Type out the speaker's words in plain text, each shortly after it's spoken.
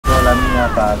la mia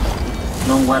pace.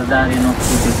 Non guardare i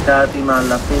nostri peccati, ma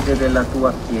alla fede della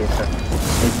tua Chiesa,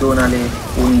 e donale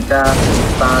unità e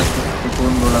pace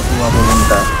secondo la tua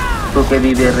volontà. Tu che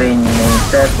vivi e regni nei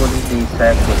secoli dei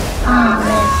secoli.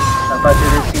 Amen. La pace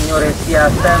del Signore sia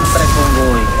sempre con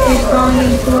voi. E con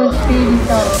il tuo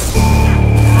spirito.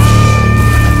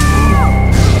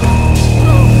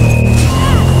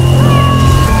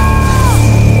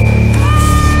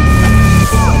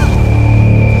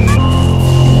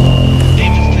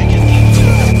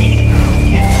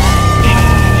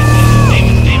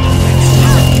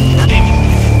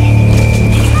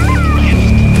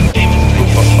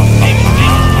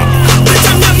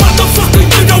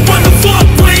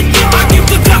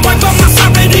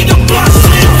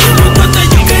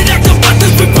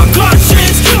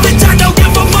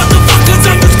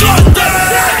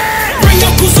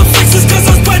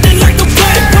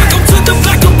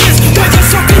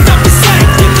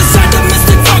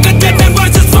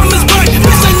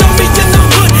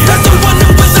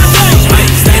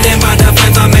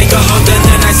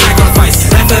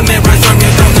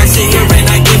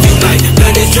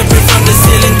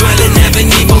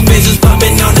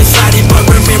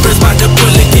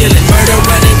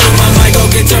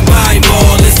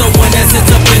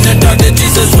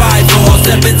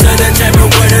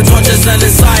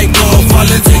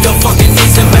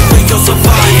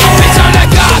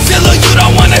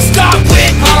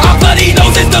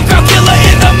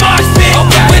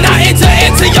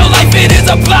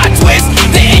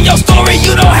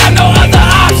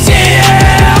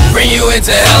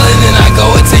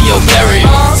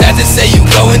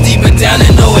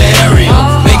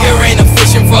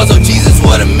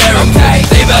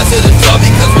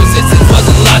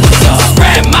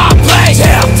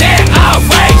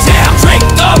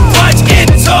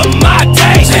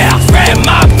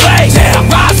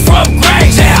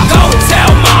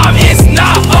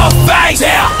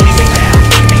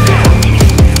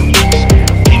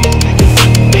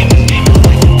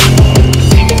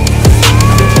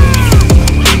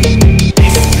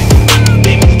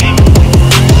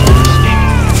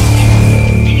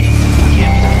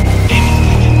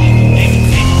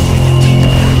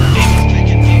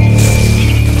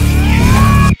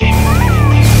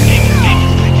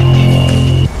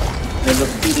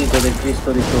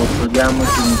 Cristo risorto,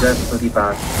 diamoci un gesto di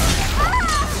pace.